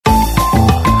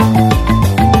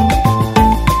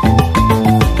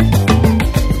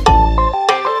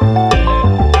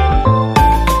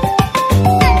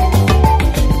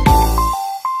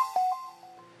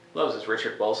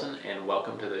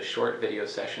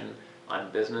discussion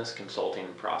on business consulting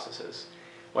processes.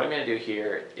 What I'm going to do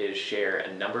here is share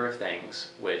a number of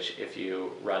things which, if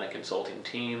you run a consulting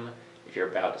team, if you're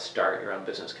about to start your own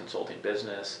business consulting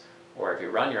business, or if you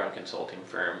run your own consulting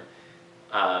firm,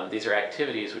 these are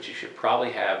activities which you should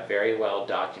probably have very well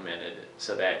documented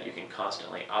so that you can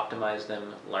constantly optimize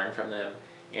them, learn from them,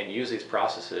 and use these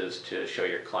processes to show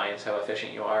your clients how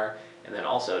efficient you are, and then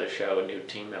also to show new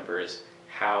team members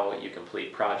how you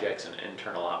complete projects and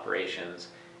internal operations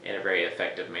in a very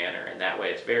effective manner. And that way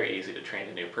it's very easy to train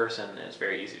a new person, and it's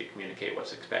very easy to communicate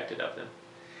what's expected of them.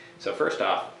 So first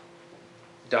off,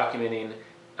 documenting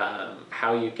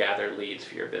how you gather leads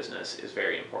for your business is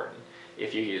very important.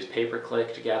 If you use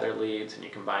pay-per-click to gather leads and you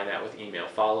combine that with email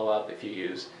follow-up, if you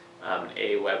use an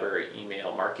AWeber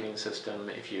email marketing system,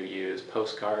 if you use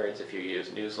postcards, if you use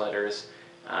newsletters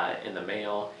in the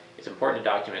mail, it's important to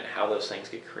document how those things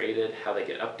get created, how they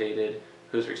get updated,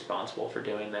 who's responsible for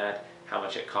doing that, how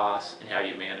much it costs, and how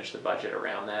you manage the budget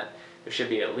around that. There should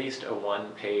be at least a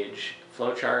one-page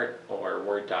flowchart or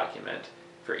Word document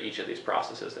for each of these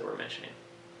processes that we're mentioning.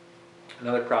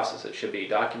 Another process that should be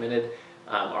documented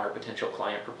are potential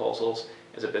client proposals.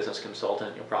 As a business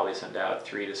consultant, you'll probably send out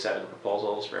 3 to 7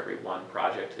 proposals for every one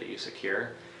project that you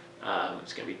secure.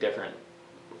 It's going to be different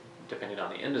depending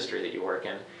on the industry that you work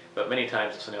in, but many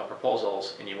times you'll send out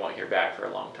proposals and you won't hear back for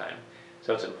a long time.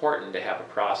 So it's important to have a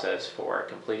process for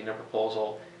completing a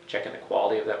proposal, checking the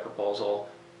quality of that proposal,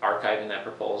 archiving that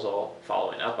proposal,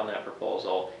 following up on that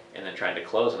proposal, and then trying to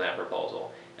close on that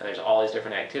proposal. And there's all these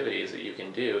different activities that you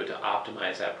can do to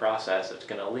optimize that process that's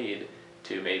going to lead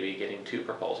to maybe getting 2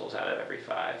 proposals out of every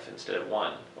 5 instead of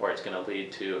 1, or it's going to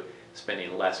lead to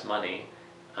spending less money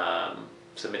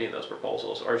submitting those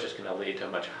proposals, or it's just going to lead to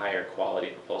a much higher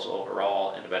quality proposal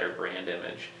overall and a better brand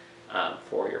image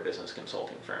for your business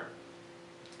consulting firm.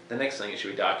 The next thing that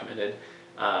should be documented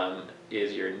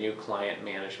is your new client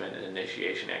management and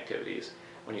initiation activities.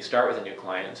 When you start with a new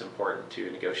client, it's important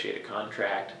to negotiate a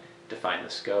contract, define the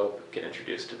scope, get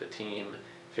introduced to the team,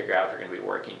 figure out if you're going to be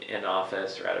working in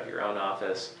office or out of your own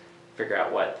office, figure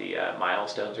out what the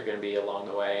milestones are going to be along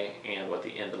the way, and what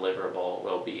the end deliverable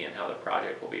will be, and how the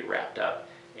project will be wrapped up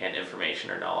and information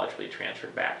or knowledge will be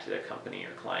transferred back to the company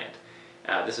or client.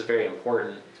 This is very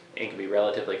important and can be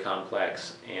relatively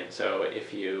complex, and so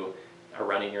if you are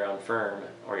running your own firm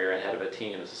or you're ahead of a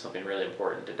team, this is something really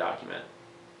important to document.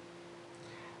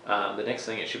 The next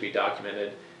thing it should be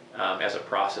documented as a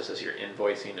process is your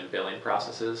invoicing and billing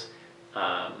processes.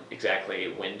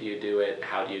 Exactly when do you do it,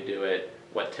 how do you do it,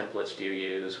 what templates do you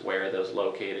use, where are those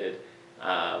located,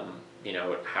 how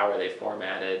are they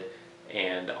formatted,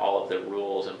 and all of the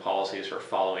rules and policies for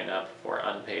following up for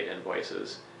unpaid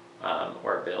invoices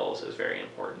or bills is very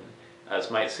important. This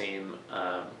might seem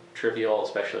trivial,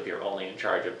 especially if you're only in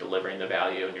charge of delivering the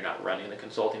value and you're not running the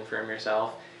consulting firm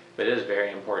yourself, but it is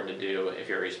very important to do if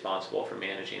you're responsible for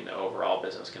managing the overall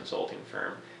business consulting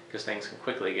firm, because things can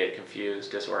quickly get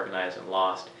confused, disorganized, and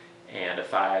lost, and a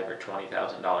 $5,000 or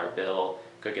 $20,000 bill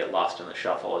could get lost in the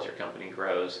shuffle as your company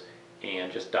grows.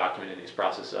 And just documenting these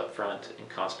processes up front and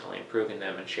constantly improving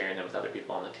them and sharing them with other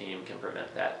people on the team can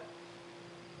prevent that.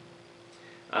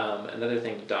 Another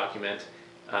thing to document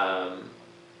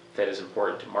that is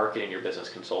important to marketing your business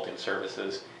consulting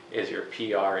services is your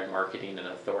PR and marketing and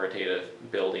authoritative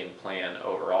building plan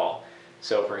overall.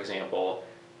 So for example,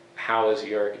 how is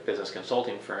your business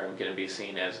consulting firm going to be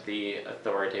seen as the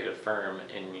authoritative firm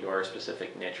in your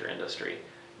specific niche or industry?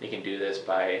 You can do this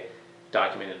by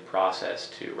documenting the process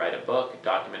to write a book,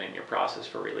 documenting your process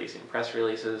for releasing press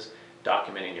releases,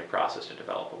 documenting your process to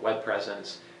develop a web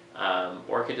presence,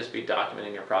 or it could just be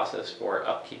documenting your process for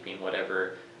upkeeping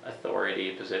whatever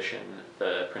authority position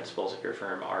the principals of your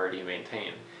firm already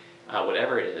maintain.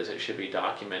 Whatever it is, it should be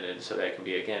documented so that it can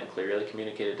be, again, clearly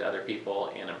communicated to other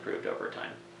people and improved over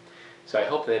time. So I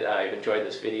hope that you've enjoyed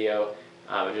this video.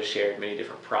 I just shared many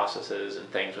different processes and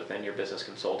things within your business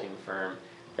consulting firm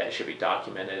that should be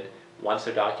documented. Once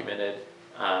they're documented,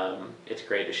 it's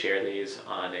great to share these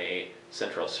on a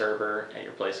central server at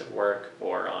your place of work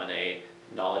or on a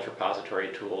knowledge repository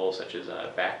tool such as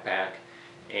a Backpack.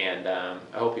 And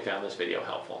I hope you found this video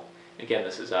helpful. Again,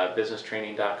 this is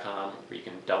businesstraining.com, where you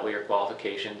can double your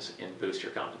qualifications and boost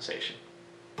your compensation.